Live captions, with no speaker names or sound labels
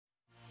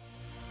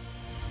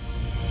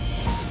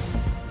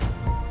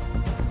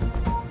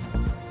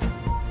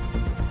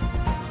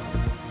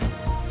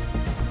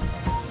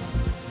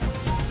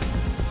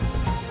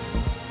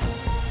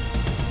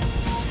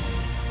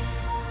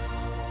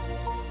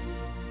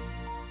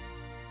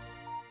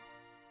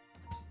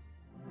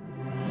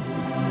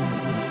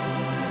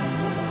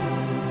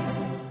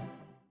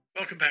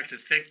Welcome back to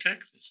ThinkTech.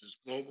 This is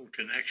Global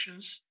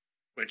Connections.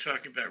 We're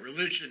talking about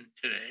religion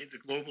today, the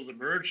global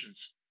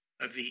emergence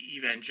of the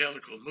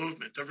evangelical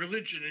movement, of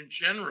religion in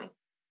general,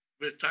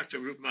 with Dr.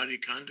 Roopmati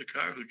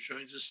Khandekar, who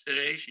joins us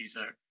today. She's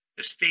our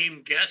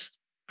esteemed guest,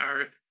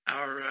 our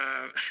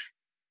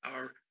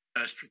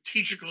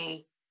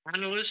strategical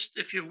analyst,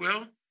 if you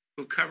will,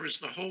 who covers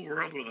the whole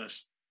world with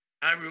us.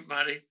 Hi,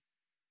 Roopmati.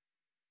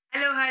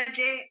 Aloha,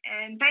 Jay,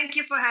 and thank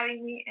you for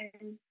having me,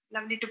 and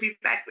lovely to be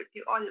back with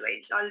you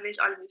always, always,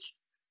 always.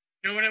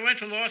 You know, when I went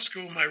to law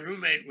school, my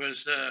roommate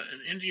was an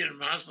Indian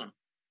Muslim,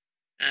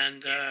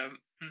 and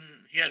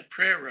he had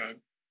prayer rug.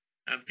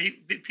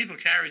 People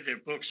carried their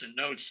books and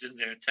notes in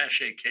their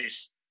attaché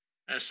case.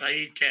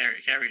 Saeed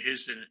carried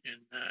his in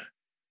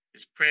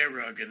his prayer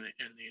rug in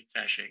the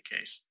attaché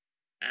case.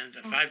 And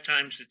 5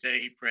 times a day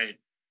he prayed.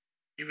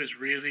 He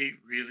was really,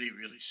 really,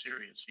 really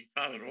serious. He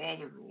followed all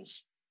the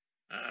rules.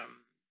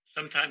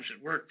 Sometimes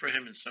it worked for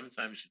him and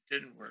sometimes it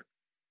didn't work.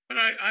 But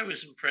I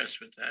was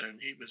impressed with that. And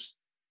he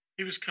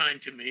was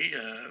kind to me.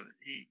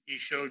 He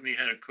showed me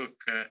how to cook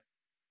a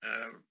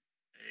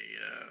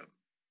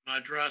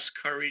madras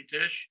curry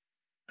dish.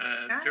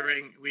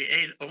 We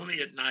ate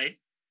only at night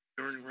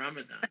during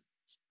Ramadan.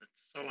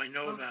 So I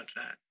know about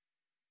that.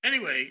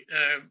 Anyway,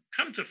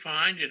 come to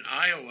find in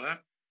Iowa,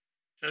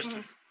 just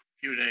a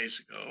few days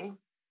ago,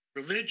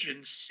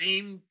 religion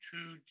seemed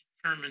to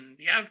determine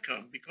the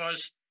outcome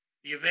because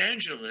the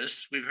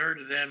evangelists, we've heard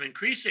of them,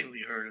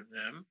 increasingly heard of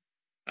them,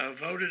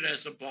 voted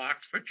as a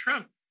bloc for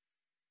Trump.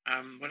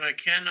 What I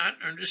cannot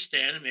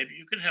understand, and maybe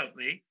you can help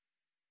me,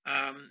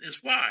 is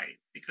why.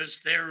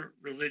 Because they're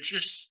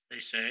religious, they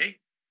say.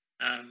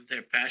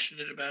 They're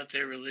passionate about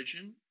their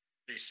religion,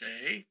 they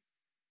say.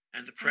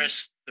 And the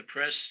press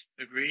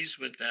agrees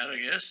with that, I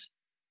guess.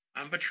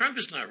 But Trump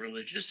is not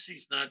religious.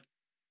 He's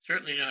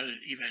certainly not an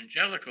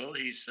evangelical.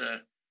 He's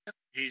a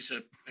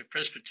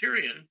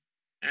Presbyterian,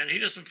 and he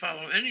doesn't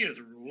follow any of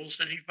the rules,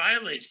 and he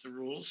violates the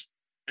rules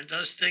and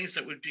does things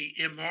that would be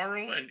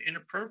immoral and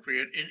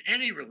inappropriate in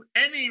any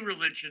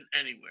religion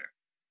anywhere.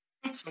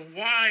 So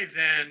why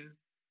then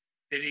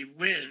did he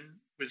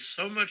win with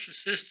so much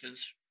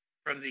assistance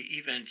from the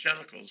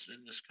evangelicals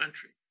in this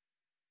country?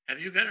 Have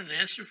you got an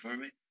answer for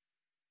me?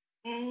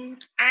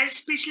 As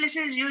speechless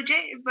as you,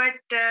 Jay, but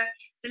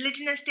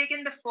religion has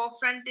taken the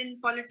forefront in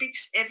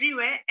politics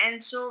everywhere.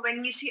 And so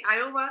when we see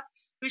Iowa,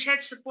 which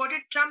had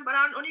supported Trump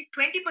around only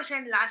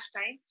 20% last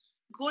time,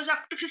 goes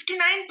up to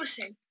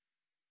 59%.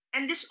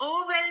 And this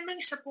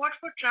overwhelming support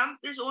for Trump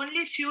is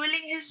only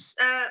fueling his,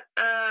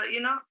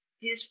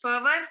 his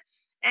fervor.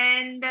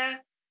 And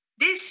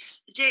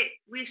this, Jay,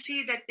 we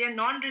see that they're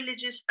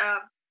non-religious.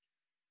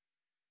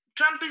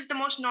 Trump is the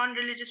most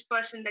non-religious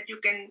person that you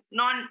can,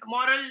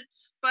 non-moral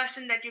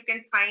person that you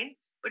can find.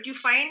 But you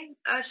find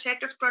a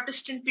set of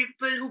Protestant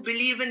people who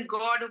believe in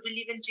God, who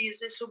believe in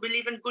Jesus, who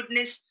believe in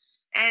goodness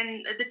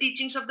and the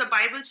teachings of the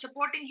Bible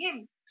supporting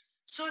him.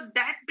 So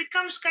that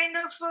becomes kind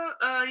of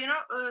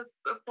a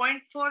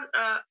point for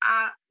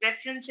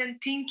reference and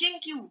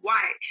thinking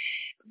why.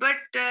 But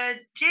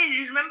Jay,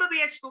 you remember we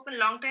had spoken a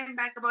long time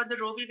back about the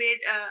Roe v.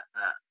 Wade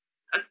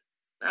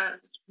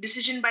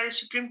decision by the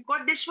Supreme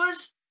Court. This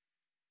was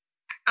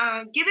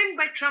given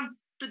by Trump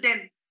to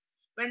them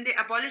when they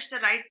abolished the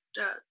right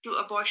to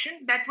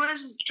abortion. That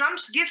was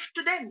Trump's gift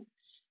to them.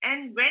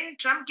 And when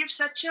Trump gives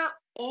such a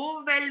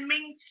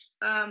overwhelming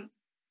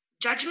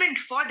judgment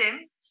for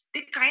them,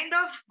 they kind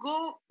of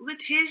go with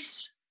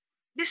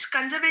this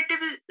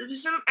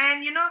conservatism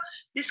and,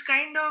 this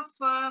kind of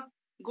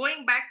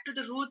going back to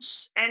the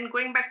roots and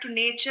going back to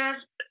nature,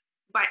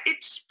 but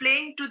it's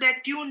playing to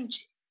their tune.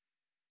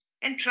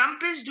 And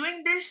Trump is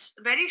doing this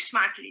very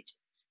smartly.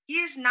 He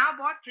has now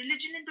brought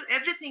religion into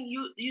everything.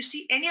 You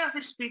see any of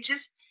his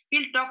speeches,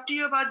 he'll talk to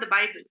you about the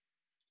Bible.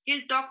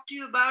 He'll talk to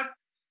you about,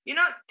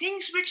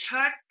 things which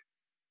hurt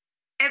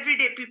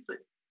everyday people.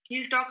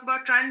 He'll talk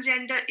about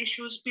transgender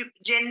issues,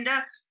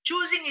 gender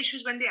choosing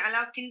issues when they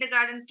allow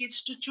kindergarten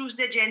kids to choose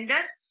their gender.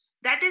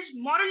 That is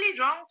morally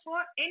wrong for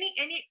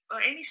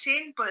any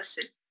sane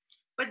person.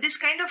 But this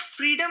kind of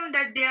freedom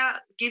that they are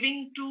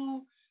giving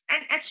to,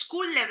 and at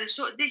school level,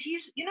 so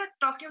he's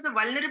talking of the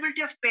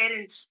vulnerability of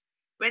parents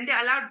when they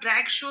allow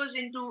drag shows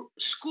into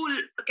school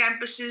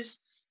campuses,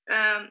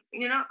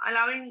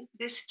 allowing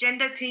this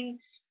gender thing.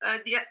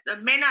 The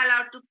men are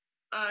allowed to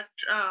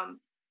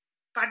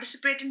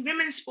participate in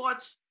women's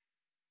sports.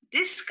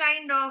 This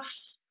kind of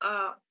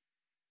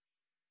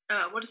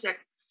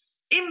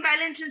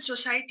imbalance in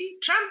society,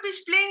 Trump is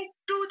playing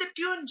to the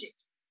tune.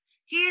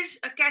 He is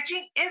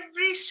catching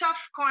every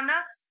soft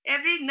corner,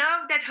 every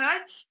nerve that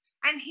hurts,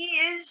 and he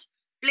is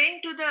playing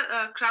to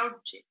the crowd.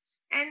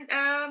 And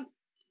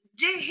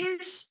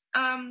his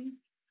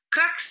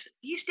crux,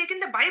 he's taken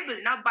the Bible.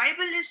 Now,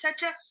 Bible is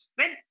such a,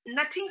 when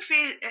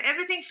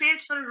everything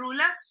fails for a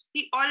ruler,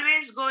 he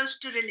always goes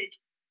to religion.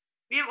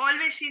 We have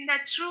always seen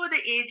that through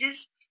the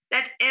ages,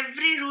 that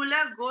every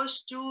ruler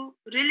goes to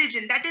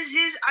religion. That is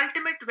his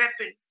ultimate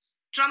weapon,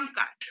 trump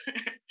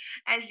card,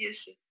 as you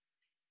say.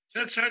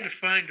 That's hard to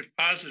find a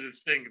positive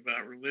thing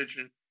about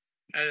religion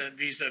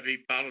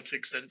vis-a-vis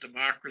politics and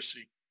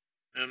democracy.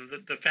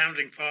 The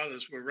founding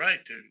fathers were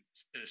right to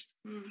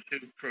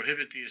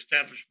prohibit the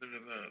establishment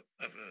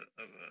of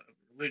a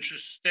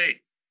religious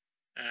state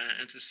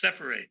and to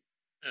separate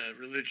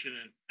religion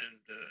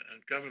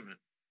and government.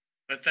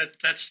 But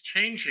that's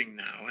changing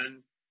now,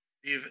 and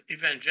the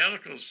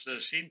evangelicals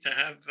seem to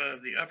have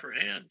the upper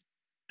hand,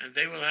 and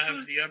they will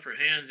have the upper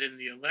hand in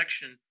the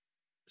election,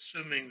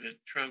 assuming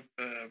that Trump,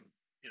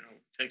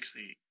 takes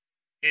the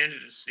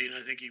candidacy, and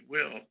I think he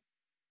will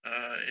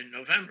in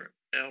November.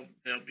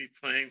 They'll be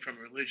playing from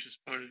a religious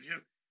point of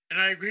view, and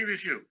I agree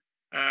with you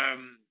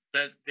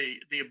that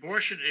the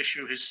abortion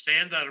issue, his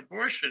stand on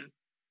abortion,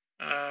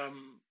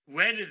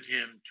 wedded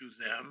him to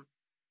them,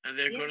 and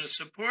they're going to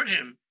support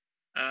him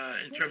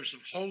in terms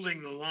of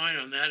holding the line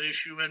on that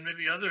issue and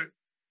maybe other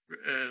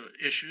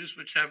issues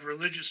which have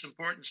religious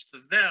importance to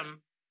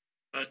them,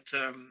 but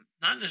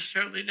not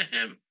necessarily to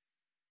him.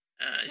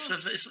 So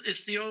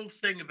it's the old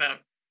thing about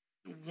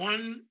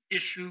one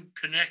issue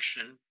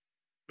connection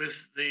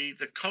with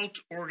the cult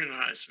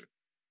organizer,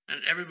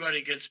 and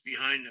everybody gets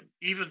behind him,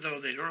 even though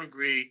they don't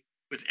agree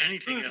with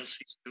anything else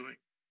he's doing.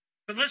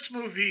 But let's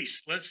move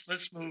east.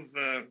 Let's move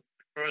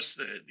across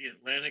the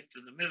Atlantic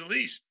to the Middle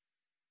East,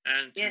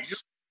 and to Europe.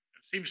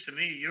 It seems to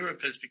me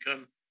Europe has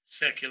become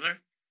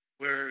secular,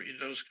 where in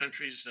those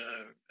countries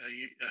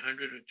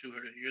 100 or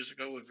 200 years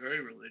ago were very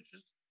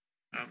religious.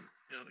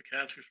 The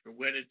Catholics were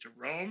wedded to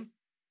Rome,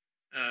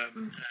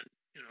 and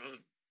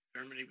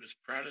Germany was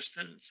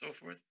Protestant and so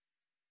forth.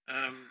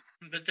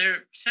 But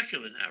they're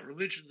secular now.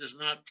 Religion does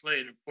not play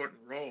an important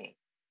role,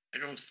 I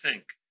don't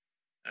think.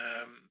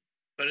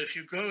 But if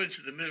you go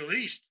into the Middle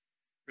East,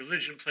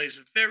 religion plays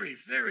a very,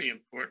 very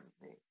important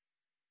role.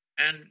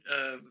 And,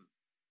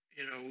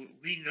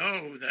 we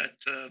know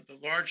that the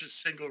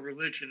largest single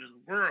religion in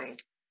the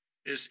world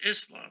is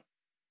Islam.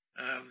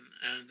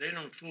 And they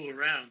don't fool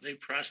around. They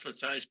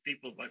proselytize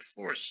people by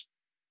force.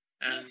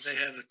 And they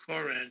have the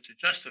Quran to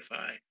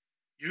justify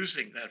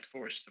using that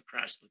force to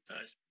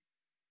proselytize.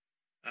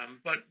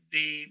 But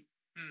the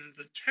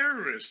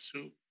terrorists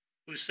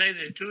who say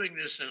they're doing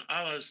this in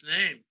Allah's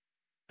name,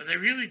 are they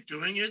really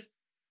doing it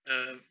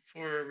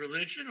for a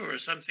religion or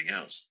something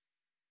else?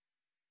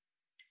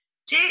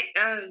 Jay,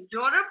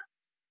 Europe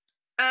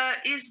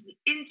is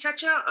in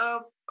such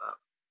a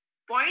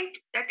point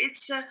that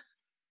it's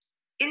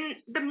in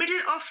the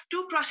middle of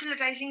two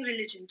proselytizing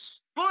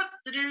religions. Both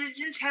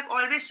religions have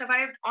always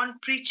survived on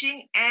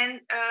preaching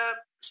and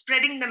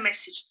spreading the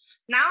message.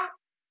 Now,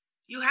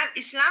 you have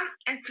Islam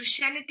and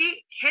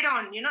Christianity head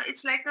on.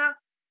 It's like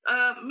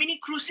a mini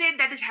crusade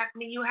that is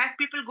happening. You have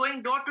people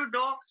going door to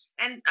door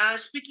and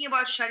speaking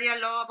about Sharia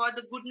law, about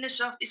the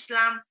goodness of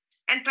Islam,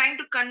 and trying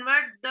to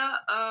convert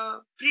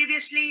the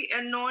previously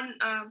known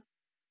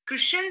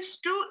Christians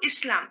to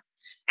Islam.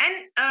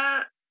 And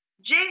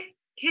Jay,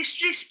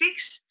 history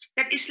speaks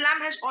that Islam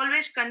has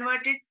always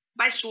converted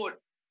by sword.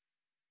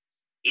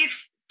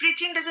 If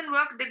preaching doesn't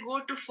work, they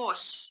go to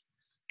force.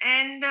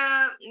 And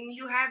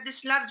you have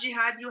this love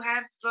jihad. You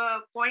have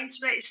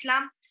points where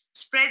Islam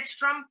spreads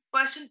from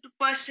person to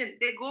person.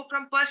 They go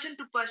from person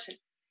to person.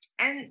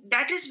 And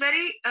that is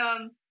very,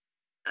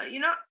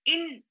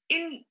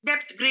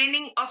 in-depth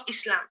graining of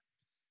Islam.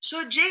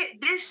 So, Jay,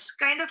 this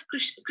kind of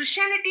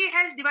Christianity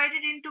has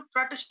divided into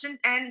Protestant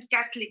and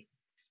Catholic.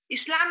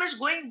 Islam is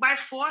going by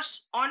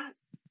force on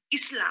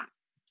Islam.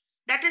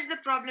 That is the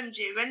problem,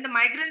 Jay. When the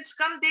migrants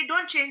come, they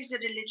don't change the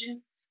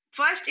religion.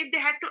 First, if they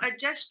had to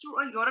adjust to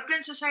a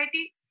European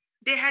society,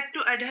 they had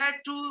to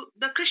adhere to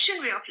the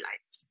Christian way of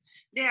life.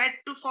 They had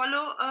to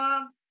follow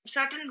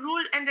certain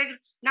rule and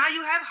now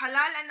you have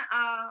halal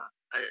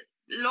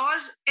and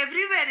laws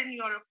everywhere in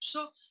Europe.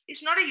 So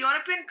it's not a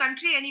European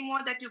country anymore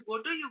that you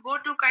go to. You go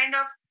to kind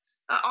of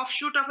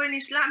offshoot of an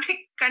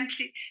Islamic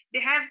country.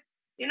 They have,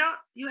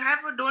 you have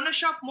a donor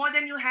shop more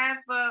than you have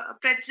a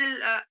pretzel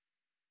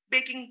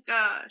baking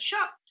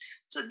shop.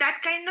 So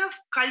that kind of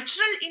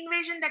cultural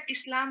invasion that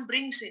Islam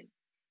brings in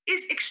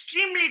is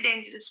extremely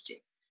dangerous.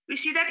 Jay. We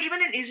see that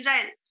even in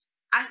Israel.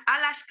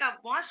 Al-Aqsa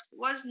Mosque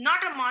was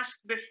not a mosque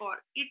before.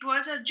 It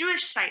was a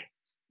Jewish site.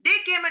 They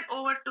came and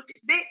overtook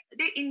it.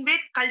 They invade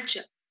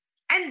culture.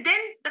 And then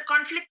the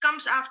conflict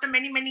comes after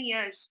many, many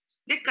years.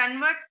 They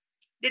convert.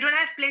 They don't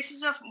have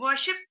places of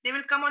worship. They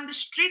will come on the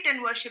street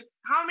and worship.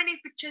 How many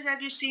pictures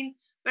have you seen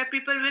where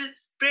people will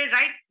pray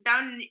right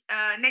down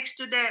next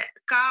to their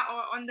car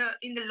or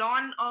in the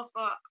lawn of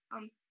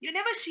you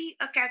never see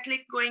a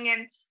Catholic going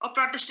in or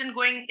Protestant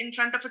going in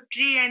front of a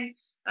tree and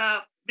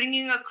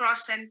bringing a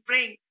cross and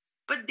praying.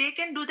 But they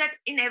can do that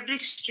in every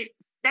street.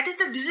 That is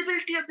the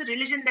visibility of the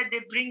religion that they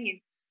bring in.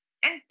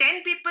 And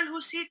 10 people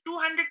who see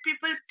 200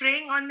 people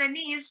praying on their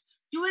knees,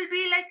 you will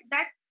be like,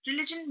 that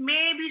religion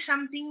may be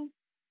something,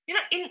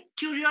 in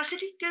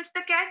curiosity kills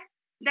the cat,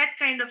 that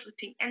kind of a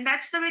thing. And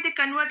that's the way they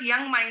convert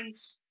young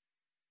minds.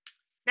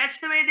 That's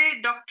the way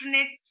they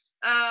doctrinate,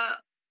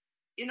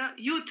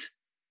 youth.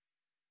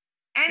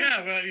 And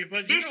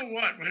but you know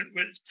what?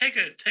 When take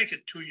a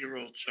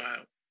 2-year-old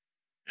child,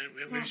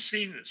 and we've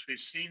seen this. We've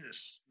seen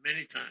this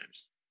many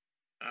times.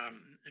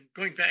 and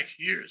going back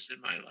years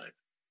in my life,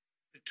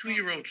 the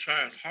 2-year-old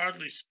child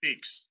hardly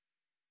speaks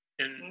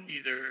in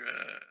either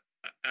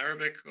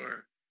Arabic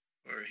or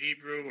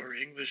Hebrew or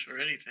English or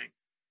anything.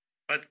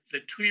 But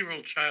the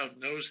 2-year-old child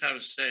knows how to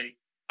say,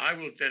 "I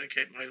will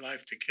dedicate my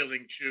life to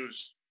killing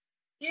Jews."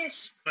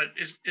 Yes. But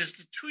is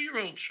the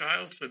 2-year-old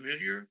child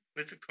familiar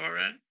with the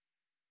Quran?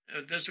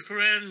 Does the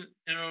Quran,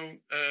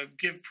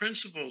 give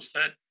principles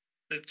that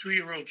the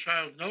 2-year-old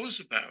child knows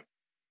about?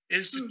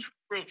 Is the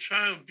 2-year-old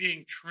child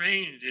being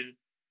trained in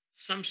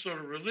some sort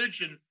of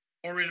religion,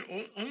 or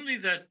in only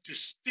that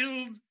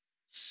distilled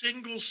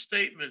single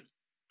statement,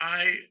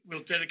 "I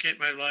will dedicate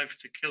my life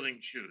to killing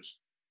Jews"?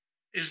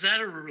 Is that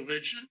a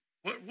religion?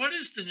 What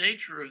is the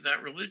nature of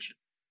that religion?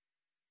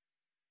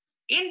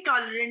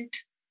 Intolerant,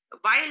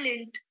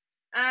 violent.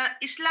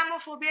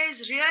 Islamophobia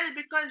is real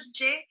because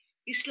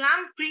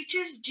Islam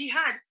preaches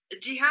jihad,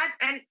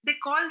 and they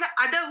call the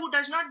other who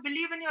does not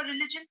believe in your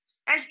religion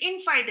as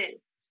infidel,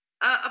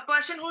 a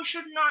person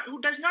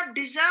who does not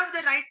deserve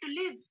the right to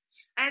live,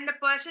 and the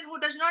person who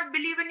does not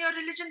believe in your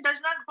religion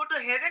does not go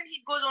to heaven;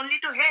 he goes only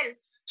to hell.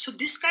 So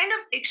this kind of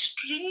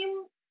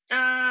extreme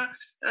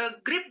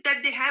grip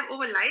that they have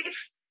over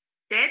life,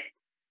 death,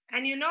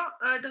 and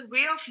the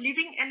way of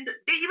living, and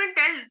they even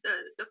tell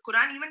the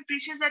Quran even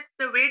preaches that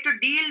the way to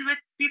deal with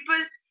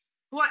people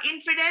who are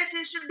infidels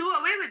is to do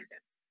away with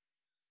them.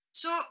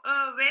 So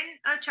when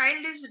a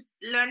child is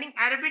learning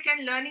Arabic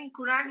and learning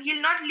Quran,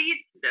 he'll not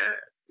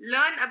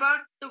learn about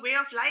the way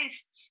of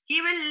life.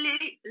 He will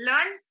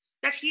learn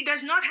that he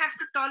does not have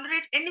to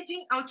tolerate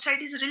anything outside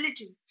his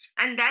religion,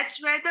 and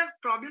that's where the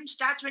problem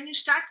starts when you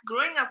start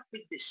growing up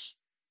with this.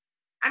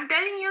 I'm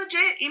telling you,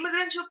 Jay,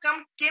 immigrants who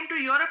came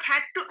to Europe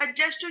had to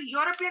adjust to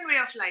European way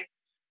of life.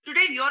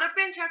 Today,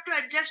 Europeans have to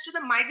adjust to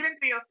the migrant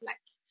way of life.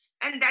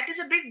 And that is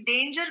a big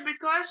danger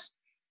because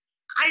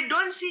I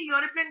don't see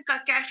European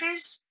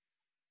cafes.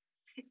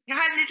 A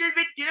little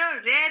bit,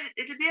 rare.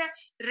 It'll be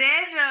a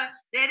rare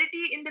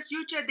rarity in the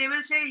future. They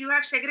will say you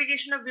have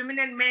segregation of women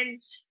and men.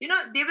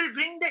 They will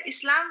bring the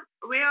Islam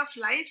way of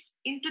life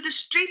into the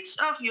streets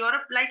of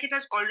Europe like it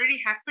has already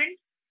happened.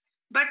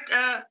 But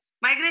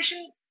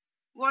migration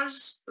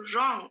was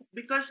wrong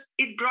because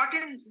it brought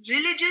in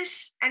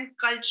religious and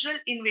cultural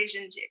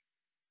invasion.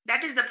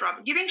 That is the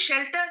problem. Giving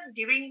shelter,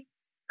 giving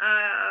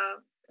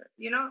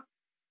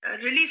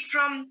relief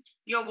from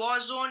your war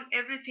zone,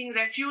 everything,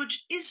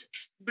 refuge is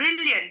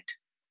brilliant.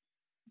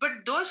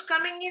 But those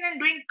coming in and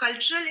doing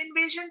cultural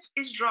invasions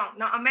is wrong.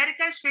 Now,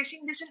 America is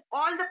facing this in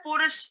all the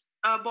porous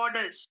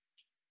borders.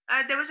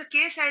 There was a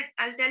case,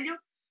 I'll tell you.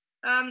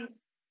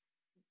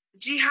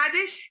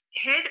 Jihadist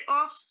head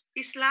of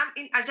Islam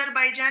in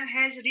Azerbaijan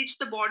has reached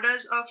the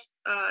borders of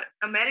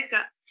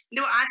America.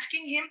 They were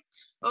asking him,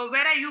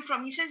 where are you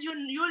from? He says,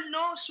 you'll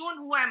know soon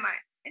who am I.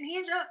 And he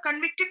is a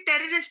convicted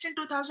terrorist in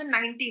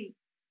 2019.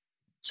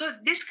 So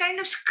this kind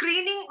of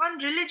screening on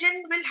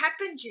religion will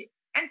happen, Jay.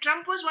 And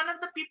Trump was one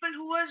of the people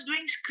who was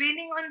doing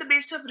screening on the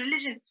basis of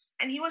religion.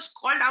 And he was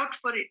called out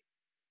for it,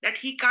 that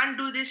he can't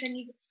do this. And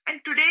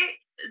today,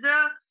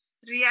 the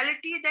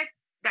reality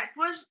that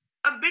was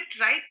a bit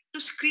right to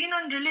screen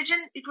on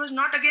religion, it was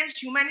not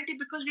against humanity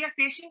because we are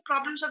facing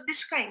problems of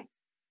this kind.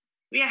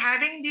 We are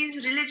having these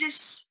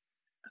religious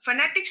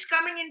fanatics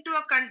coming into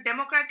a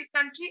democratic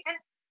country and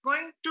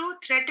going to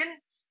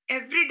threaten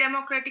every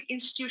democratic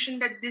institution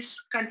that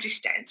this country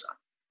stands on.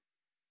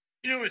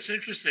 It's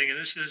interesting, and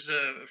this is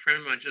a friend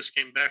of mine just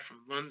came back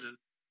from London,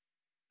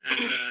 and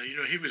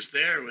he was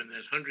there when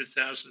that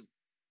 100,000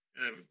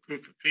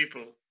 group of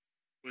people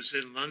was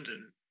in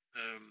London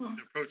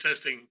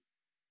protesting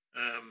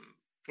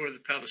for the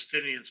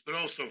Palestinians, but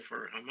also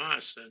for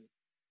Hamas and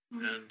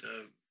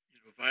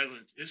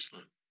violent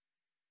Islam.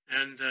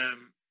 And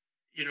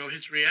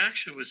his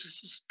reaction was,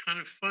 "This is kind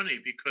of funny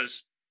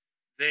because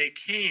they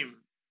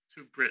came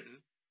to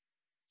Britain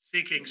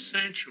seeking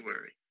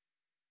sanctuary.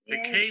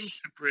 They came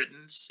to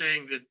Britain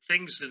saying that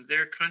things in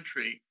their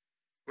country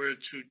were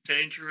too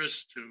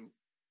dangerous too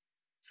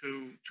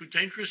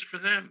dangerous for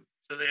them,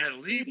 so they had to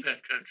leave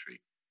that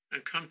country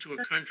and come to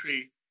a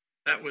country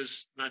that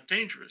was not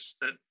dangerous,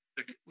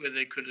 where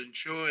they could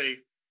enjoy,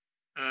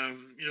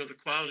 the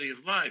quality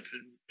of life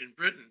in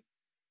Britain,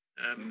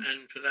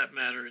 and for that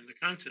matter, in the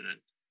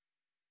continent.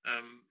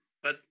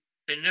 But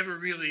they never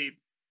really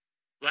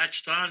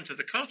latched on to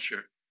the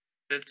culture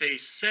that they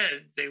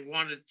said they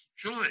wanted to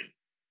join.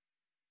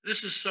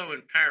 This is so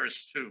in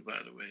Paris too,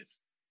 by the way.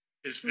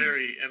 It's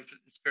very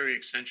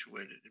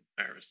accentuated in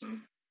Paris.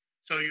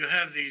 So you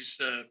have these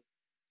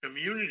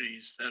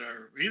communities that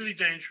are really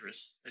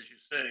dangerous, as you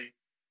say,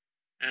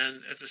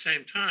 and at the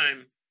same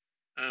time,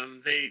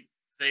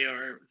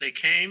 they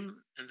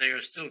came and they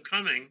are still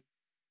coming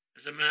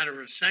as a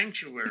matter of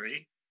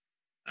sanctuary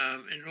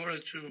in order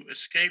to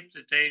escape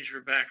the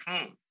danger back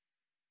home.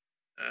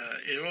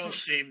 It all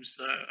seems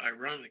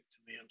ironic to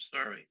me. I'm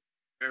sorry,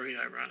 very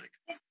ironic.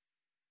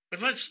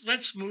 But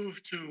let's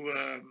move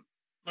to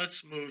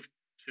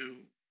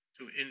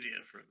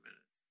India for a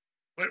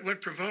minute.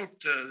 What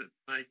provoked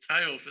my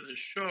title for this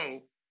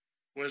show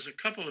was a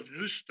couple of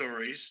news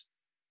stories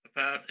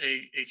about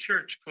a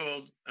church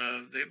called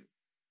the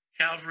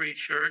Calvary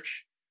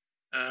Church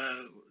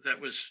that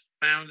was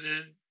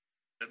founded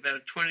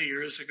about 20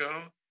 years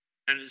ago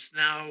and is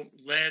now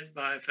led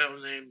by a fellow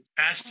named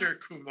Pastor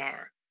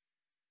Kumar.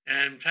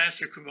 And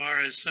Pastor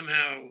Kumar has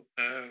somehow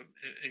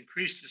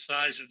increased the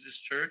size of this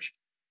church.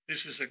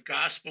 This is a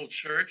gospel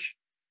church.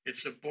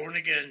 It's a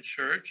born-again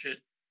church.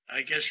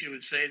 I guess you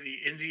would say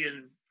the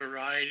Indian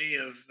variety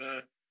of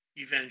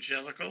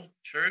evangelical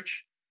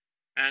church.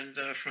 And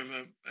from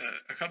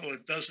a couple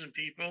of dozen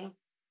people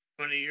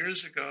 20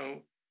 years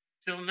ago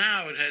till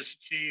now, it has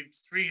achieved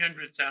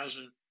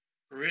 300,000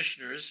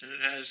 parishioners, and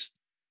it has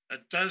a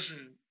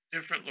dozen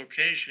different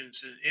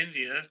locations in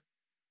India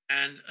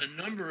and a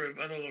number of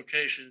other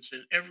locations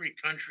in every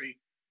country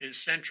in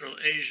Central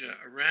Asia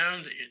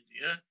around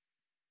India.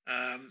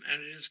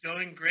 And it is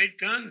going great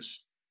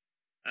guns.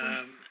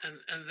 And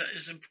that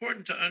is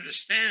important to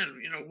understand,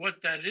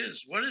 what that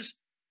is. What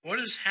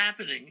is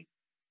happening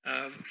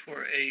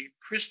for a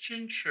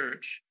Christian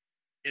church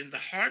in the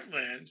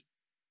heartland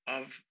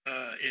of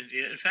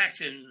India? In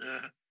fact, in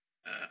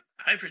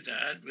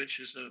Hyderabad, which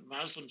is a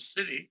Muslim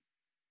city,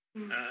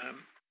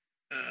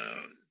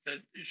 that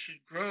it should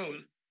grow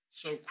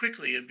so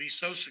quickly and be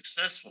so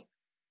successful.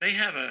 They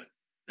have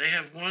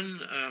one.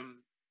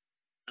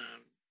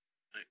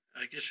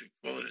 I guess you'd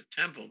call it a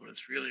temple, but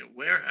it's really a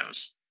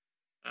warehouse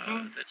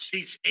that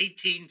seats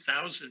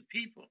 18,000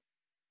 people,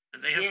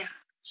 and they have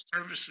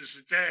services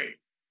a day.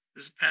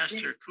 This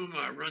Pastor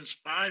Kumar runs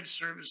 5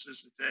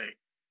 services a day.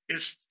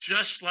 It's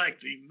just like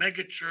the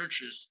mega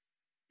churches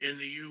in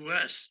the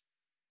U.S.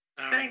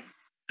 And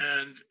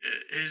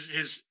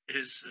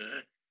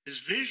his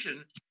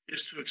vision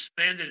is to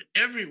expand it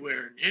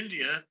everywhere in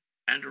India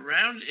and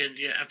around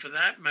India, and for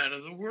that matter,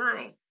 the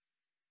world.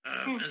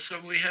 And so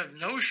we have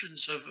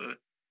notions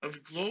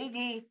of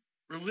global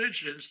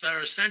religions that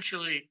are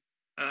essentially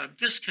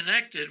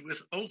disconnected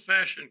with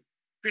old-fashioned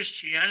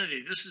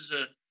Christianity. This is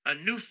a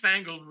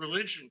newfangled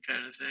religion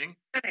kind of thing,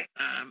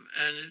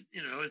 and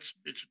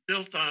it's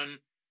built on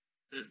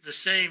the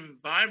same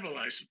Bible,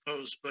 I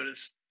suppose, but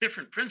it's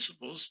different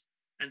principles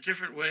and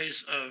different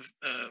ways of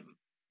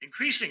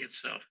increasing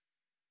itself.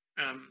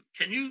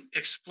 Can you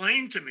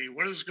explain to me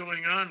what is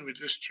going on with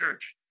this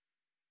church?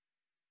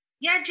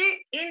 Yeah,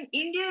 Jay, in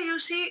India, you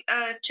see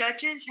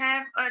churches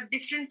have a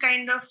different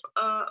kind of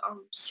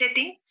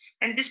setting.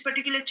 And this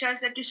particular church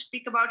that you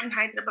speak about in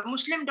Hyderabad,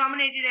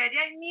 Muslim-dominated area,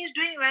 and he is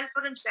doing well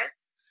for himself.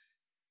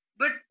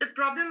 But the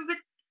problem with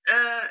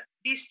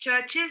these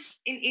churches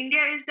in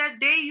India is that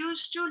they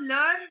used to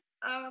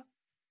lure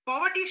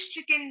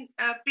poverty-stricken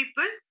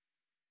people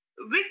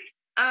with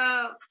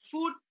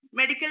food,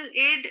 medical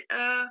aid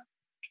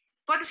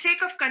for the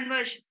sake of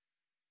conversion.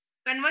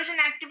 Conversion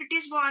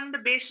activities were on the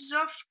basis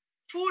of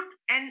food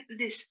and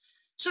this.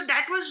 So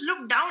that was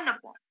looked down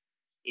upon.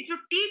 If you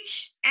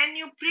teach and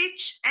you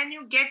preach and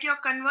you get your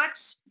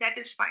converts, that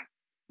is fine.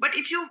 But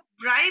if you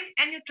bribe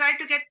and you try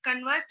to get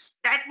converts,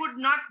 that would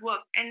not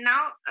work. And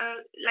now,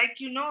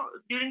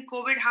 during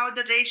COVID, how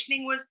the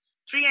rationing was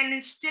free and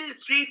is still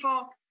free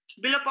for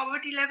below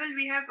poverty level,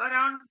 we have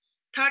around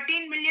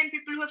 13 million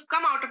people who have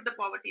come out of the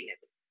poverty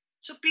level.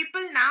 So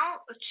people now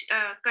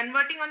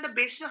converting on the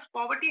basis of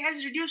poverty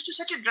has reduced to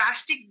such a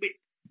drastic bit.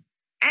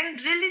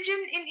 And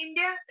religion in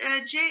India,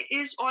 Jay,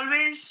 is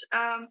always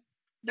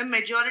the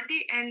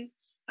majority. And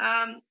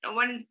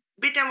one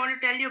bit I want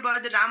to tell you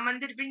about the Ram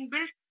Mandir being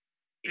built.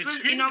 It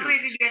was Hindu.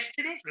 Inaugurated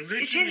yesterday.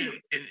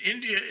 Religion in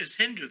India is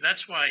Hindu.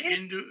 That's why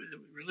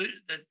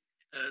that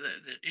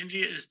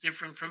India is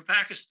different from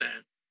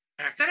Pakistan.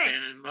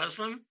 Pakistan is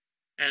Muslim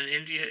and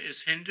India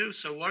is Hindu.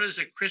 So what is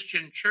a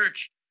Christian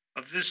church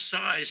of this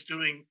size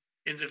doing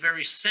in the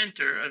very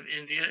center of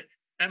India,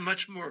 and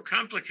much more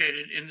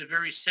complicated in the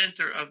very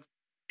center of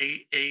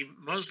a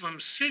Muslim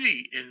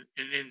city in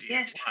India?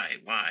 Yes.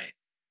 Why?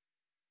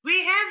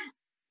 We have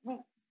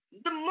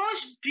the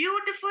most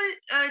beautiful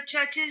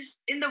churches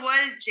in the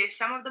world, Jay.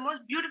 Some of the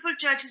most beautiful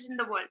churches in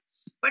the world.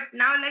 But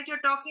now, like you're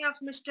talking of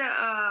Mr.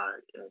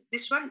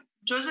 This one,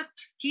 Joseph,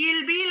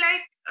 he'll be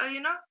like,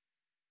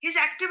 his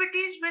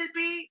activities will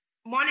be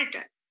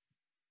monitored.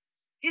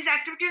 His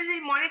activities will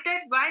be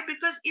monitored. Why?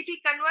 Because if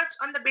he converts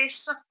on the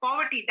basis of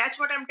poverty, that's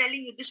what I'm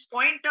telling you. This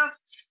point of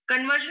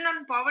conversion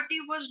on poverty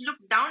was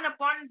looked down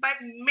upon by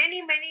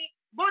many,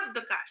 both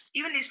the castes,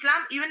 even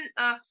Islam, even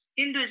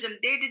Hinduism.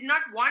 They did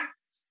not want.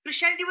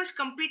 Christianity was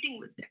competing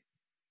with them.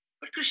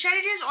 But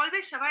Christianity has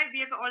always survived. We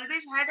have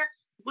always had a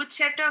good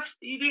set of,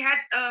 we had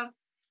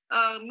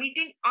a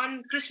meeting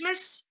on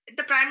Christmas at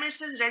the Prime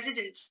Minister's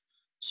residence.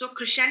 So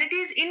Christianity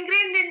is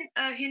ingrained in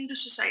Hindu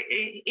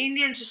society,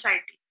 Indian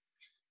society.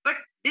 But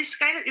this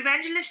kind of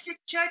evangelistic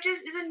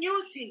churches is a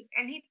new thing.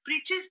 And he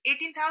preaches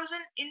 18,000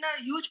 in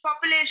a huge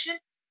population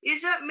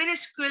is a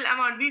minuscule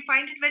amount. We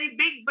find it very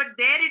big, but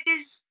there it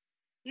is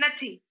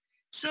nothing.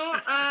 So,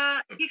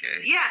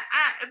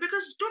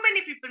 because too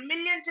many people,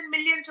 millions and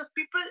millions of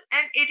people,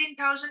 and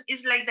 18,000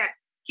 is like that.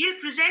 He'll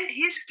present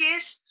his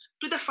case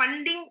to the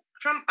funding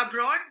from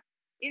abroad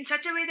in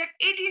such a way that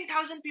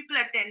 18,000 people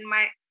attend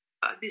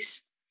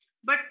this.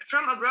 But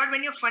from abroad,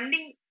 when you're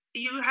funding,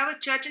 you have a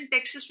church in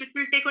Texas which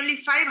will take only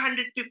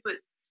 500 people,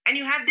 and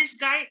you have this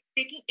guy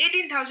taking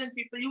 18,000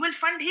 people, you will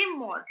fund him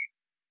more.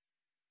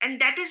 And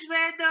that is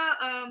where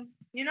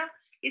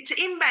it's an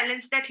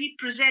imbalance that he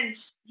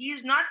presents. He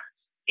is not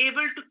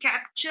able to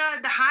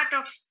capture the heart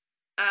of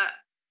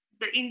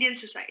the Indian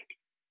society.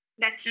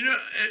 That's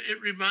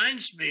it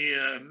reminds me,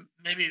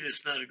 maybe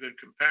that's not a good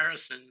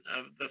comparison,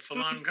 of the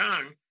Falun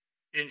Gong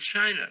in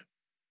China.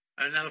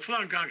 Now, the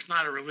Falun Gong is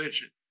not a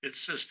religion.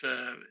 It's just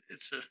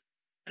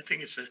I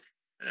think it's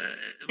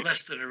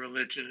less than a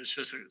religion. It's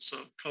just a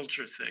sort of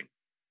culture thing.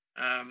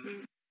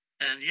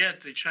 And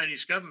yet the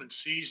Chinese government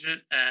sees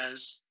it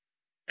as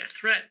a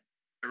threat,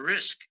 a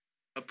risk,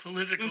 a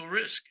political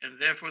risk. And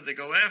therefore they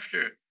go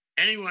after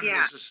anyone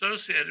who's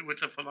associated with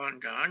the Falun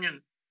Gong,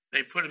 and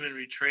they put them in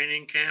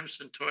retraining camps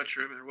and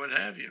torture them and what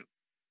have you.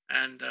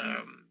 And,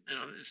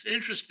 it's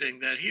interesting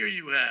that here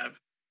you have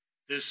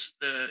this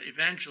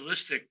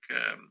evangelistic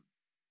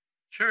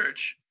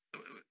church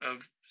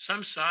of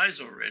some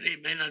size already.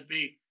 It may not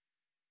be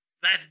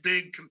that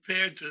big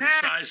compared to the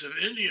size of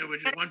India,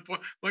 which is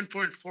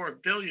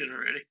 1.4 billion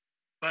already.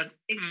 But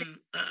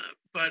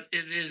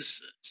it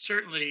is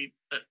certainly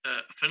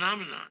a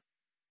phenomenon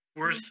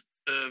worth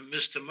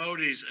Mr.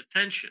 Modi's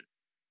attention.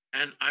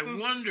 And I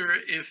wonder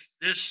if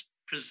this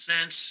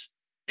presents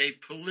a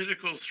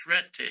political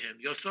threat to him.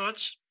 Your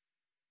thoughts?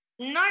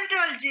 Not at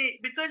all, Jay,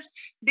 because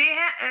they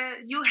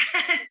you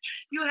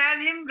have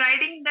him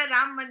riding the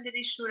Ram Mandir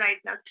issue right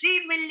now.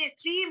 3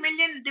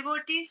 million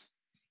devotees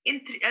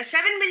in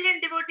 7 million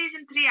devotees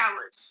in 3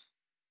 hours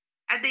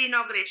at the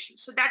inauguration.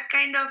 So that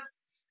kind of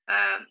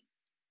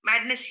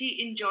madness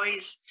he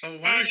enjoys. Oh,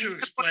 why don't you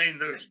explain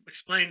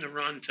the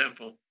Ram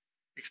Temple?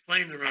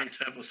 Explain the Ram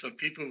Temple so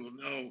people will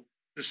know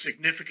the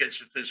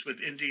significance of this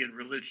with Indian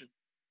religion.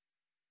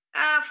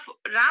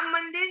 Ram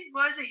Mandir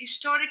was a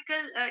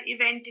historical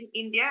event in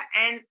India,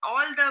 and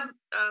all the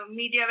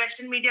media,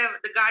 Western media,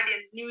 The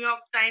Guardian, New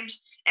York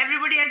Times,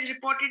 everybody has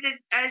reported it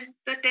as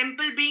the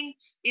temple being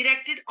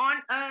erected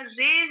on a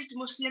raised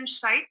Muslim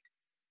site.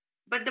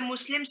 But the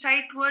Muslim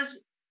site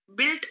was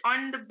built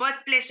on the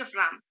birthplace of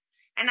Ram.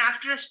 And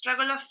after a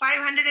struggle of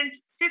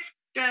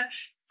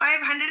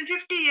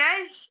 550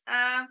 years,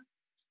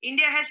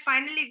 India has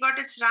finally got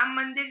its Ram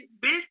Mandir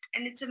built,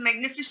 and it's a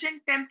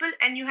magnificent temple,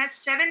 and you had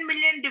 7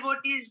 million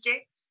devotees,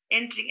 Jay,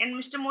 entering. And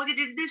Mr. Modi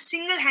did this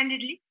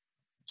single-handedly.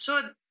 So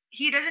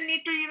he doesn't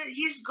need to even,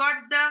 he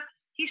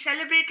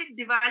celebrated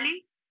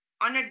Diwali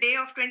on a day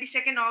of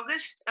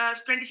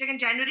 22nd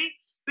January,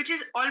 which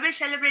is always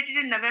celebrated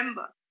in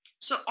November.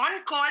 So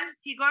on call,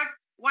 he got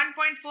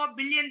 1.4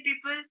 billion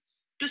people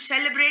to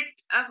celebrate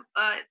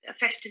a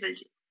festival.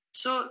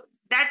 So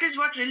that is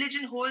what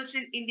religion holds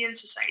in Indian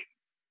society.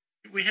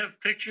 We have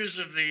pictures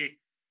of the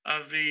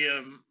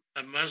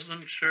a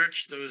Muslim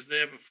church that was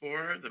there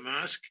before, the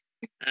mosque,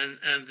 and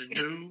the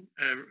new,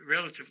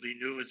 relatively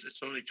new,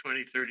 it's only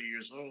 20, 30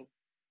 years old.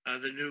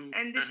 The new,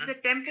 and this is the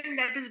temple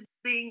that is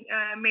being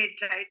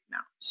made right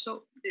now.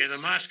 So the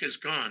mosque is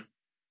gone.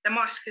 The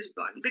mosque is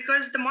gone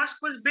because the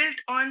mosque was built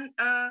on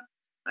a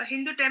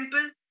Hindu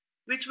temple,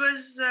 which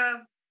was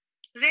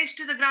raised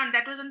to the ground.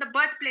 That was on the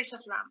birthplace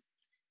of Ram,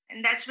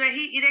 and that's where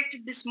he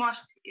erected this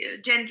mosque,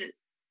 general.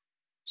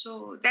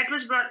 So that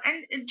was brought,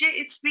 and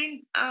it's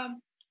been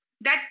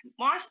that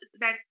mosque,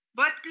 that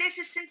birthplace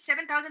is since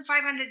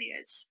 7,500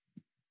 years.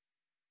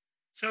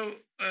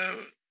 So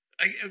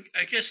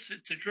I guess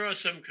to draw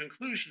some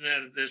conclusion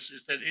out of this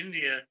is that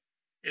India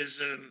is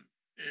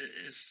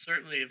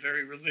certainly a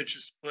very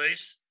religious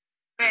place.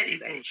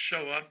 People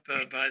show up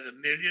by the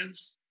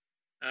millions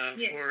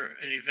for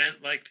an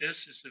event like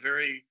this. It's a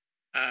very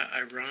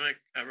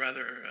ironic,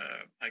 rather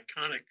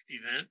iconic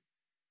event,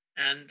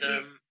 and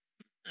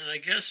I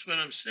guess what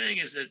I'm saying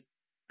is that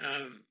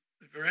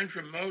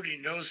Narendra Modi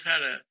knows how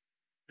to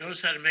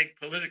make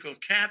political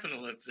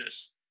capital of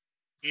this.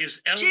 He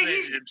has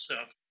elevated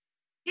himself.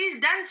 He's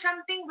done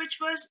something which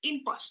was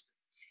impossible,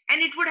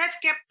 and it would have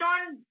kept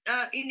on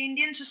in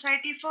Indian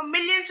society for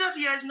millions of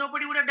years.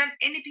 Nobody would have done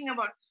anything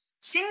about it.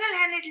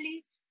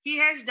 Single-handedly, he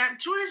has done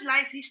through his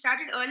life. He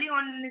started early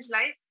on in his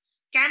life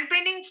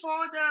campaigning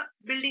for the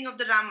building of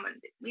the Ram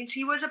Mandir. Means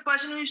he was a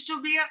person who used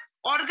to be an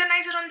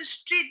organizer on the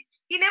street.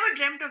 He never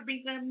dreamt of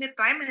becoming the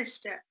prime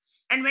minister.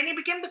 And when he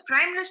became the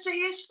prime minister,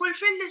 he has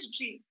fulfilled his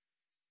dream.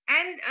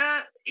 And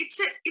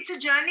it's a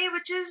journey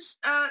which is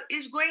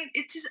going.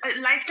 It's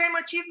a lifetime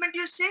achievement,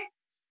 you say,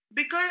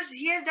 because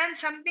he has done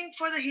something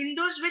for the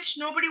Hindus which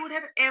nobody would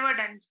have ever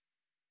done.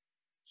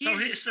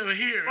 So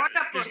here,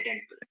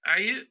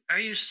 are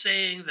you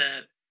saying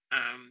that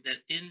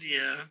that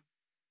India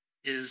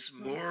is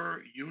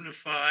more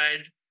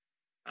unified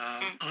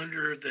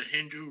under the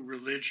Hindu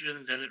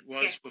religion than it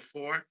was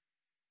before?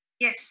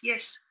 Yes,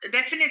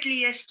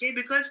 definitely yes, Jay,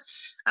 because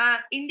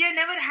India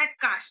never had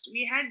caste.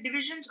 We had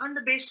divisions on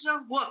the basis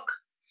of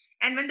work.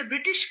 And when the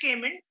British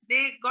came in,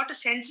 they got a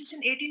census in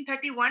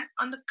 1831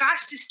 on the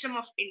caste system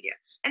of India.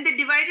 And they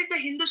divided the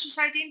Hindu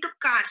society into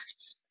caste,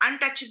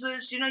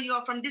 untouchables,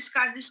 you're from this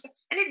caste,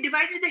 and it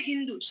divided the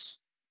Hindus.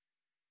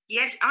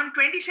 Yes, on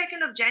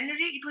 22nd of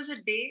January, it was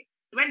a day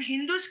when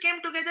Hindus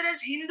came together as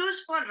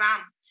Hindus for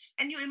Ram.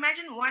 And you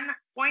imagine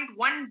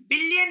 1.1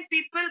 billion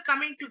people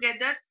coming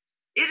together,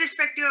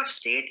 irrespective of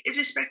state,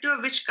 irrespective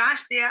of which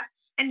caste they are,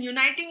 and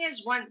uniting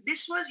as one.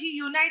 He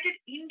united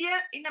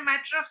India in a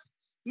matter of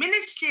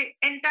minutes.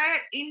 Entire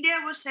India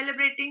was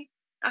celebrating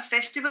a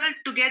festival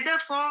together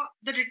for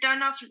the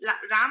return of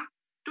Ram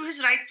to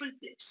his rightful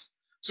place.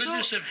 Could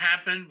this have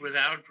happened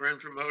without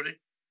Narendra Modi?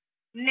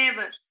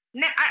 Never.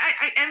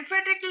 I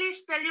emphatically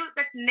tell you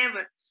that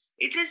never.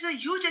 It is a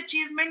huge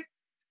achievement.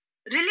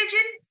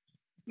 Religion,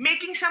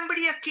 making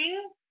somebody a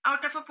king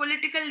out of a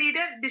political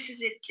leader, this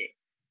is it, Jay.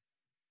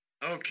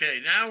 Okay,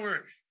 now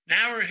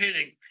we're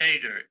hitting pay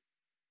dirt.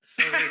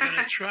 So we're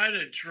going to try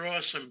to draw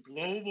some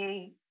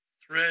global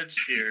threads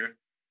here,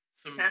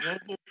 some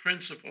global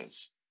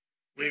principles.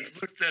 We've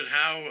looked at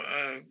how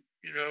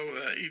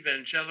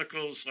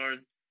evangelicals are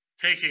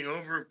taking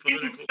over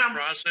political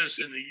process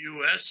in the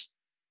U.S.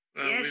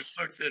 We've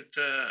looked at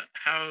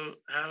how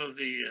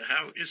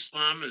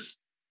Islam is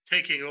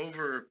taking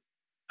over.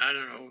 I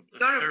don't know,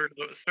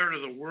 a third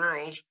of the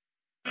world,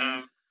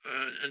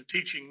 and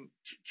teaching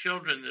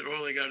children that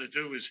all they got to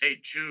do is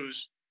hate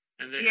Jews,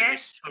 and they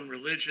become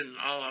religion, and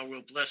Allah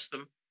will bless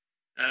them.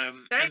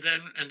 And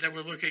then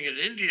we're looking at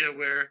India,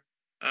 where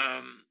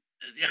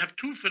you have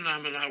two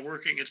phenomena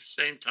working at the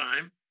same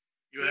time.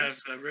 You have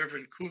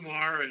Reverend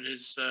Kumar and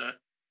his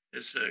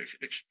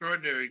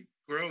extraordinary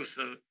growth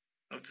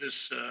of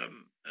this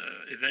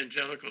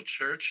evangelical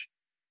church,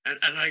 and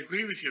I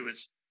agree with you.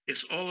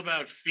 It's all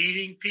about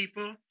feeding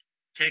people,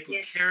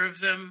 taking care of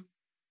them,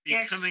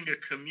 becoming a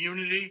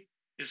community.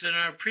 As in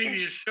our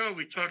previous show,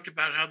 we talked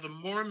about how the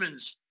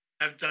Mormons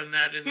have done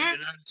that in the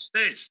United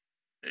States.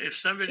 If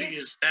somebody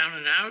is down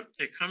and out,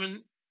 they come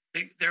and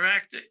they're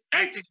acting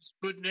as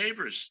good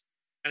neighbors.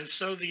 And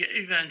so the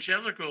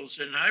evangelicals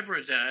in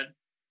Hyderabad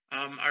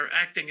are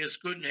acting as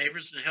good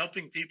neighbors and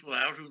helping people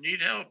out who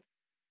need help.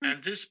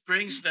 And this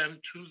brings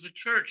them to the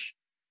church,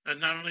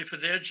 not only for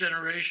their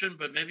generation,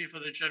 but maybe for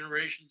the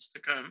generations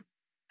to come.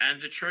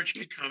 And the church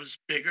becomes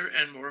bigger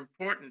and more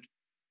important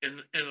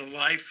in the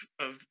life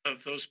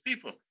of those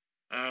people.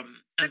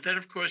 And then,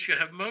 of course, you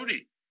have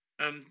Modi,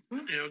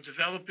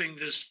 developing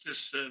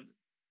this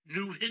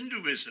new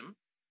Hinduism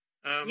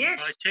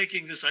by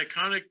taking this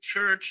iconic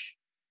church,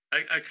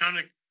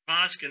 iconic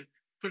mosque, and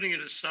putting it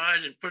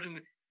aside and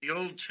putting the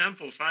old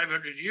temple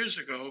 500 years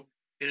ago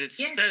in its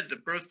stead, the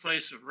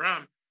birthplace of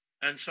Ram.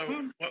 And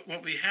so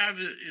what we have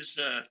is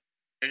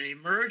an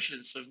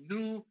emergence of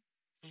new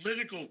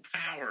political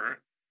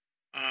power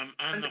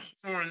on the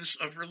horns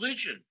of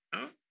religion.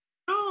 Huh?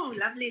 Oh,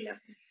 lovely,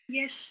 lovely.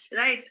 Yes,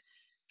 right.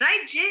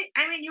 Right, Jay.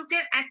 I mean, you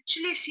can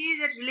actually see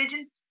that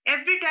religion,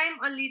 every time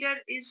a leader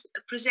is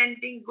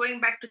presenting, going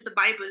back to the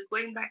Bible,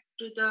 going back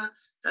to the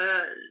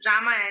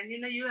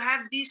Ramayana, you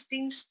have these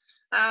things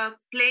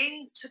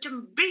playing such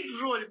a big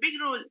role.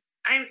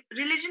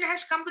 Religion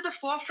has come to the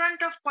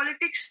forefront of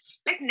politics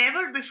like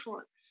never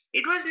before.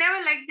 It was never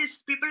like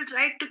this. People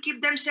tried to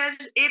keep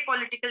themselves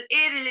apolitical,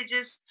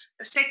 a-religious,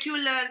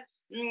 secular,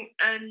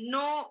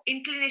 no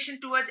inclination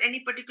towards any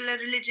particular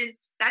religion.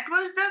 That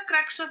was the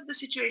crux of the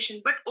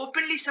situation. But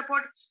openly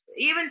support.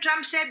 Even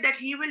Trump said that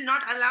he will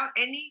not allow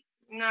any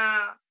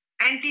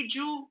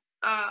anti-Jew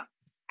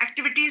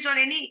activities on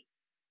any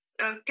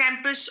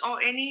campus, or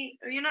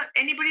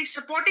anybody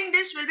supporting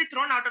this will be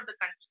thrown out of the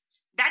country.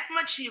 That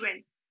much he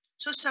went.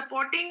 So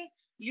supporting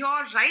your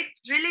right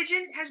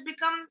religion has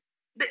become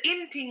the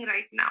in thing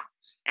right now,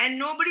 and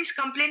nobody's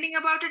complaining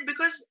about it,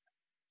 because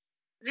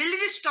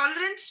religious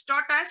tolerance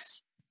taught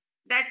us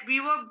that we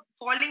were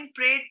falling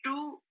prey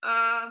to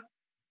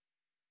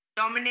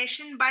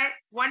domination by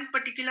one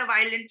particular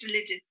violent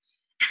religion.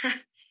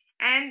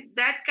 And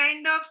that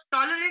kind of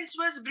tolerance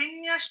was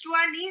bringing us to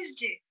our knees,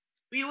 Jay.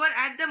 We were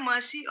at the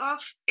mercy of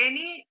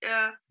any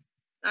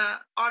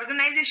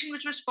organization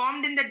which was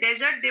formed in the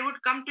desert. They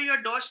would come to your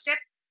doorstep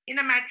in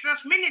a matter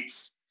of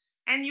minutes.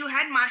 And you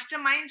had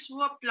masterminds who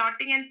were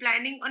plotting and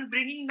planning on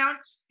bringing down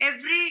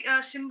every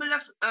symbol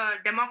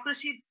of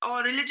democracy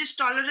or religious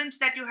tolerance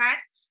that you had.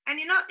 And,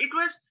 it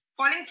was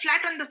falling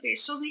flat on the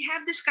face. So we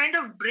have this kind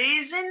of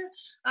brazen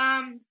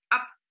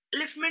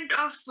upliftment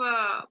of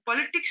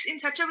politics in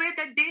such a way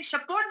that they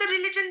support the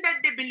religion that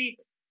they believe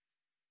in.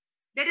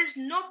 There is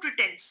no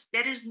pretense.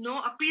 There is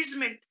no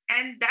appeasement.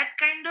 And that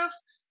kind of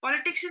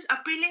politics is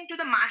appealing to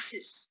the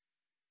masses.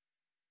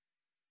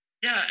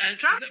 Yeah,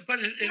 but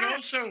it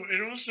also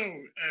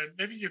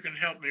maybe you can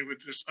help me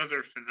with this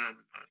other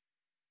phenomenon.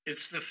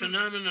 It's the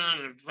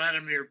phenomenon of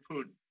Vladimir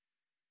Putin,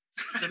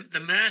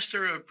 the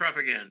master of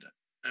propaganda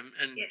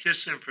and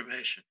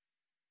disinformation.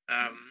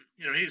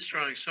 He's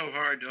trying so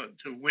hard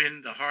to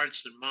win the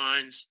hearts and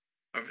minds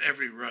of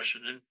every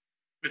Russian, and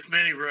with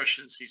many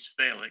Russians, he's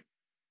failing.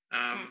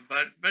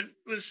 But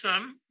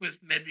with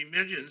maybe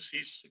millions,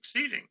 he's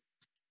succeeding.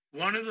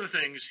 One of the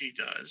things he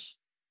does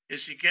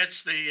is he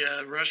gets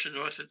the Russian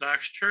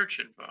Orthodox Church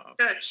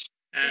involved.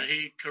 And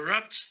he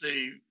corrupts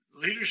the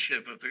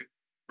leadership of the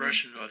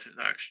Russian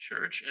Orthodox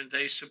Church, and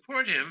they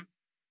support him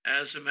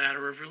as a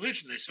matter of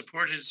religion. They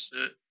support his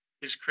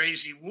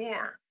crazy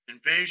war,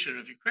 invasion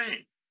of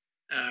Ukraine,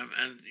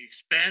 and the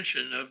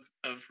expansion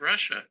of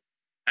Russia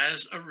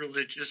as a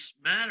religious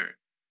matter.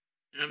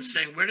 And I'm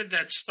saying, where did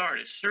that start?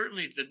 It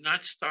certainly did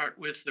not start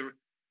with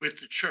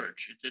the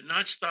church. It did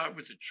not start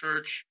with the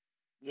church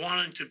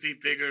wanting to be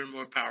bigger and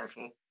more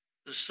powerful,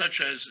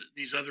 such as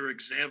these other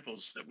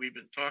examples that we've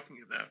been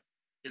talking about.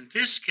 In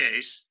this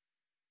case,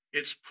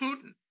 it's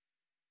Putin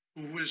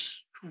who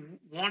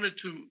wanted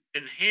to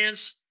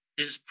enhance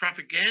his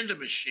propaganda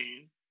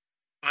machine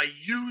by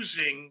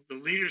using the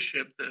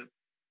leadership,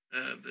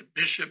 the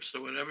bishops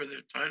or whatever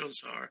their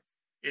titles are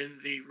in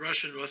the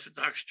Russian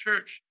Orthodox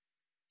Church.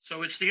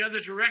 So it's the other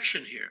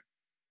direction here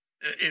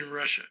in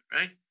Russia,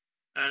 right?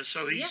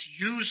 So he's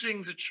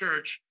using the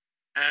church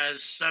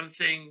as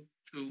something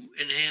to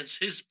enhance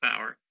his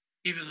power,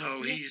 even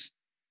though he's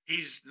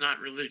not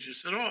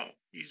religious at all.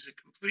 He's a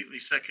completely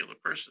secular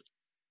person.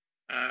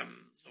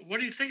 So what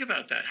do you think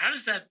about that? How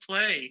does that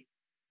play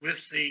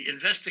with the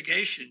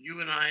investigation you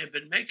and I have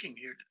been making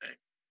here today?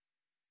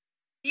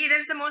 He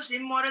does the most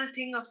immoral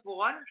thing of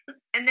war,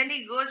 and then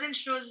he goes and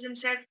shows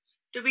himself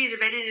to be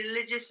very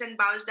religious and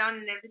bows down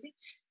and everything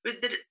with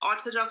the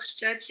Orthodox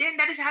Church. And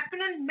that has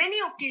happened on many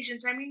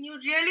occasions. I mean, you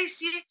really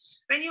see,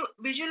 when you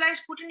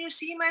visualize Putin, you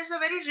see him as a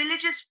very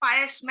religious,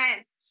 pious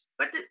man.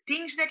 But the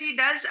things that he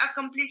does are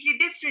completely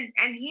different.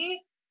 And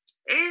he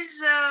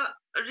is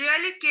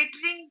really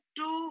catering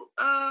to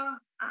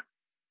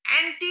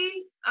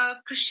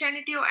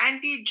anti-Christianity or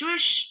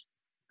anti-Jewish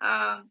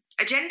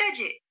agenda,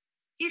 Jay.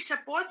 He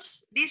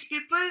supports these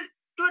people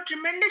to a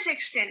tremendous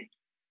extent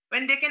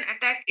when they can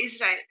attack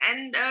Israel.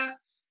 And,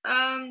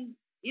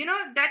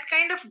 that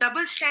kind of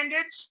double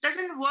standards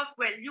doesn't work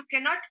well. You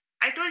cannot,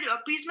 I told you,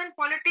 appeasement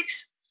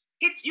politics,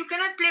 you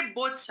cannot play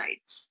both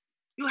sides.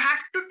 You have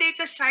to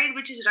take a side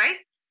which is right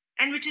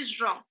and which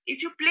is wrong.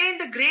 If you play in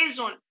the gray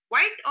zone,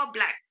 white or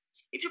black,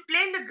 if you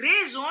play in the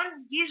gray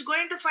zone, he's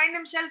going to find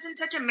himself in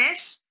such a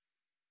mess.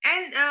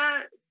 And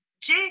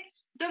Jay,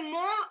 the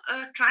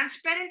more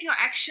transparent your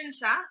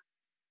actions are,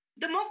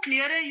 the more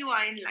clearer you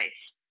are in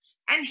life.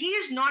 And he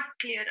is not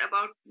clear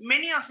about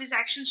many of his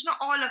actions, not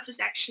all of his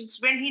actions,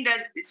 when he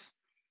does this.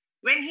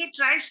 When he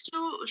tries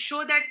to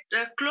show that,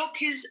 cloak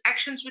his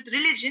actions with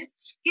religion,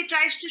 he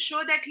tries to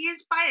show that he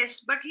is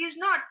pious, but he is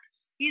not.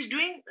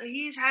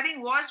 He's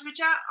having wars which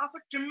are of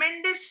a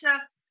tremendous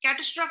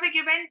catastrophic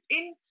event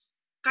in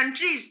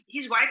countries.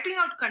 He's wiping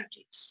out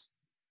countries.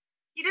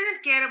 He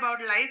doesn't care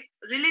about life.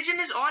 Religion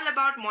is all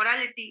about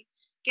morality,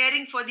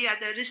 caring for the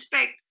other,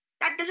 respect.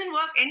 That doesn't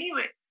work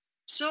anyway.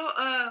 So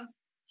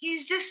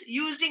he's just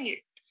using it.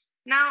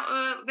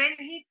 Now, when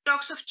he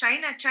talks of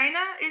China, China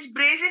is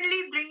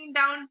brazenly bringing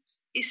down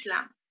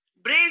Islam.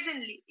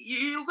 Brazenly.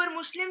 Uyghur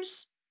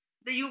Muslims,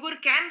 the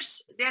Uyghur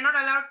camps, they are not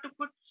allowed to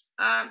put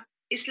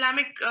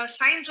Islamic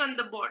signs on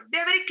the board. They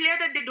are very clear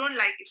that they don't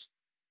like it.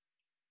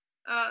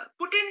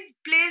 Putin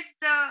plays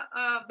the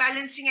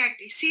balancing act,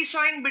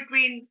 seesawing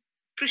between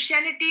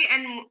Christianity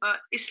and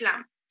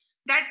Islam.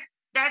 That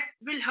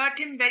will hurt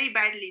him very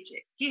badly,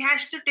 Jay. He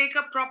has to take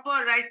a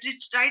proper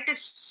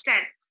rightist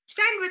stand.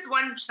 Stand with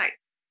one side.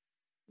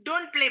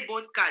 Don't play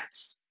both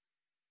cards.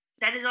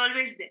 That is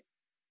always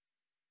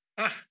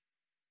there.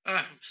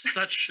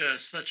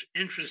 Such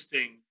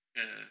interesting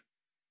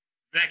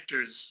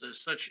vectors,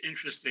 such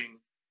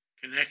interesting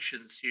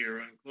connections here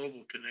on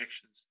global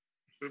connections.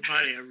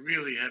 Roopmati, I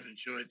really have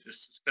enjoyed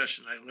this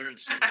discussion. I learned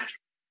so much.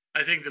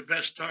 I think the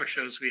best talk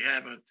shows we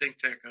have on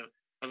ThinkTech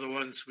are the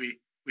ones we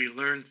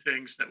learn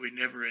things that we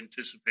never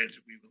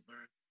anticipated we would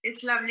learn.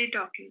 It's lovely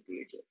talking to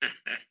you, Jay.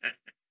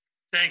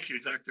 Thank you,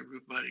 Dr.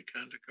 Roopmati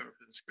Khandekar,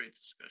 for this great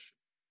discussion.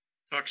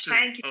 Talk soon.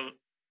 Thank you.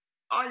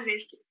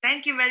 Always.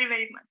 Thank you very,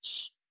 very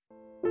much.